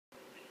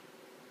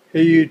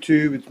Hey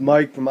YouTube, it's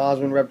Mike from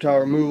Osmond Reptile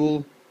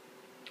Removal.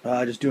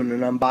 Just doing an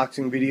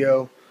unboxing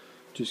video.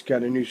 Just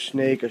got a new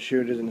snake. I'll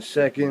show you it in a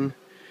second.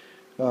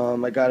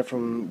 I got it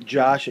from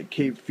Josh at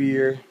Cape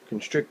Fear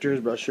Constrictors,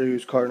 but I'll show you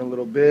his cart in a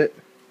little bit.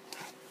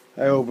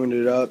 I opened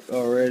it up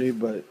already,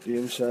 but the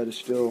inside is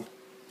still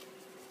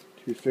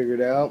to be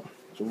figured out.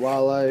 It's a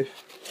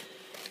wildlife,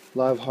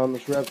 live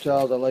harmless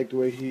reptiles. I like the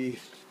way he...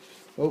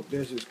 Oh,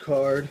 there's his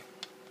card.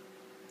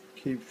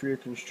 Cape Fear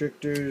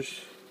Constrictors.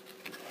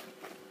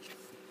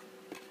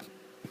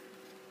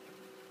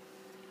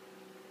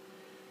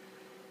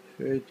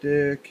 Right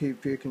there,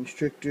 Cape Fear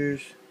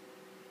Constrictors.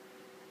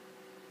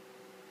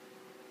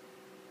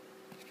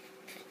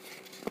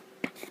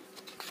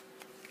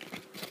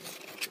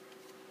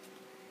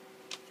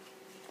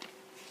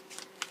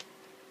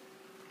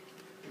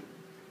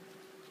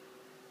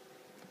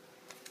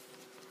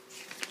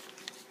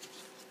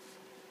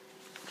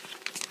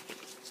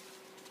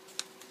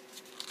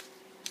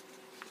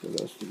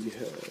 What else do we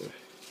have?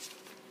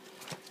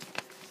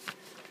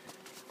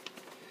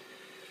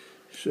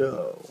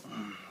 So,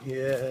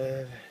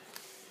 yeah,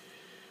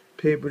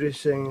 paper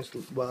just saying it's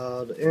a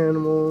wild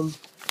animal.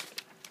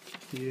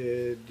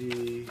 Yeah,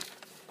 the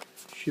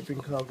shipping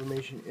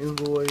confirmation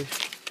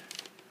invoice,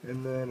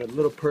 and then a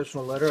little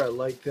personal letter. I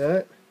like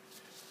that.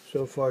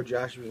 So far,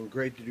 Josh has been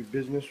great to do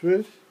business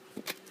with.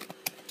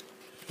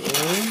 So,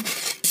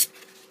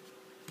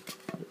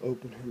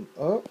 open him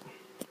up.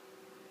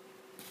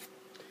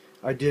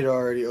 I did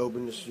already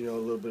open this, a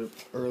little bit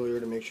earlier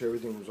to make sure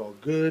everything was all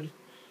good.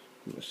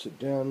 I'm gonna sit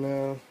down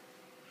now.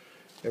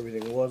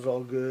 Everything was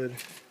all good.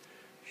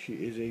 She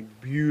is a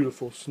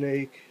beautiful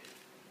snake.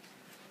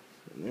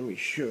 Let me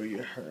show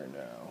you her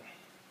now.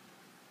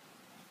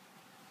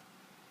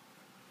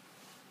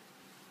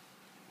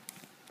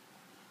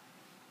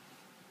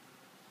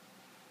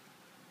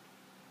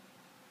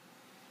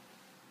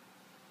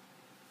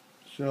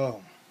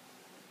 So,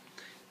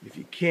 if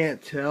you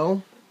can't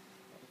tell,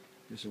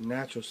 this is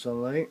natural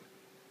sunlight.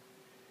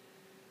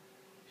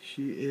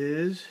 She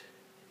is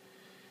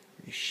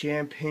a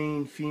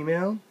champagne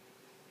female.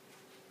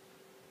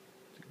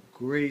 It's a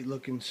great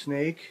looking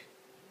snake.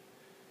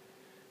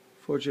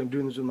 Fortunately, I'm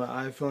doing this with my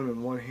iPhone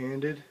and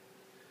one-handed,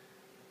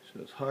 so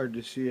it's hard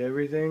to see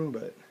everything,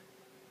 but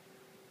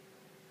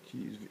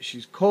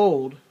she's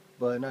cold,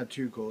 but not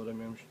too cold. I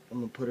mean, I'm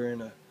going to put her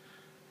in a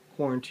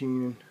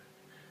quarantine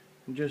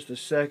in just a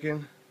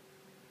second.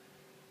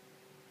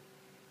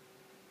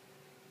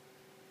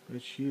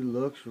 But she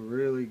looks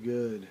really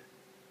good.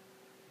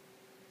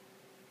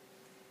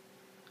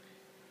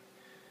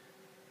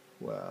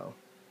 Wow.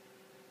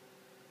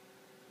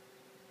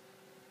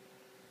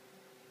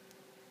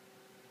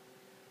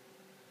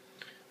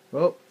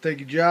 Well,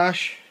 thank you,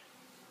 Josh.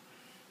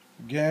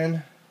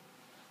 Again,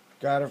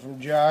 got her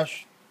from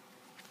Josh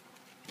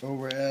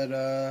over at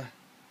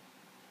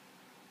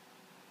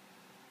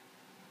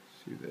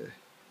see the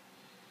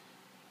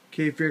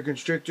Cape Fear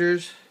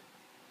Constrictors.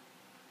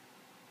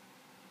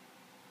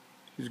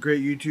 He's a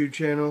great YouTube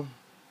channel,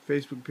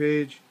 Facebook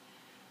page.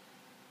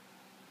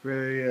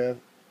 Very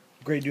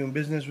great doing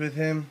business with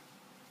him.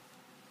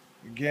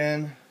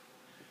 Again,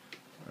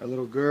 our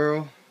little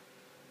girl.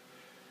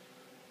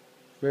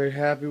 Very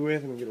happy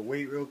with. I'm gonna get a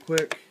weight real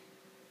quick.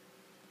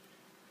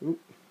 Oop.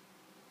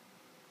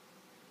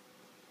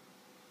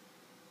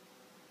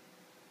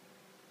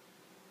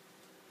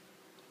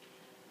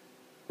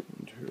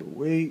 And her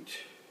weight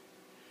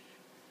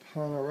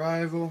upon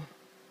arrival,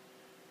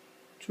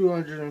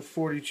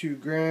 242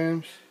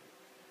 grams.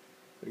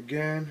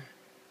 Again,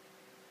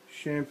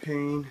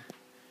 champagne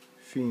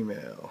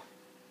female.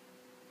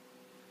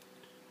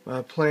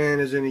 My plan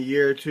is in a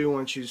year or two,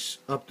 once she's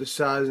up to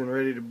size and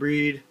ready to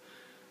breed,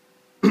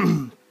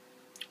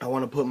 I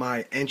want to put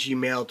my Enchi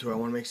male to her. I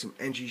want to make some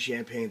Enchi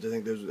champagnes. I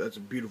think that's a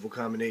beautiful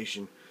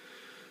combination.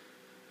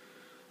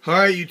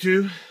 Alright,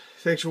 YouTube.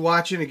 Thanks for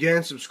watching.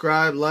 Again,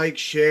 subscribe, like,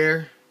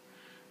 share.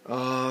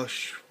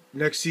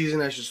 Next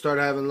season I should start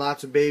having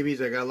lots of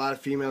babies. I got a lot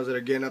of females that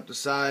are getting up to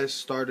size.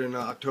 Starting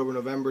October,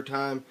 November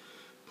time.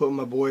 Putting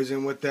my boys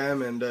in with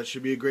them, and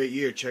should be a great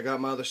year. Check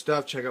out my other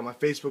stuff. Check out my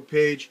Facebook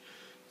page.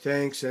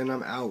 Thanks, and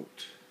I'm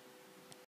out.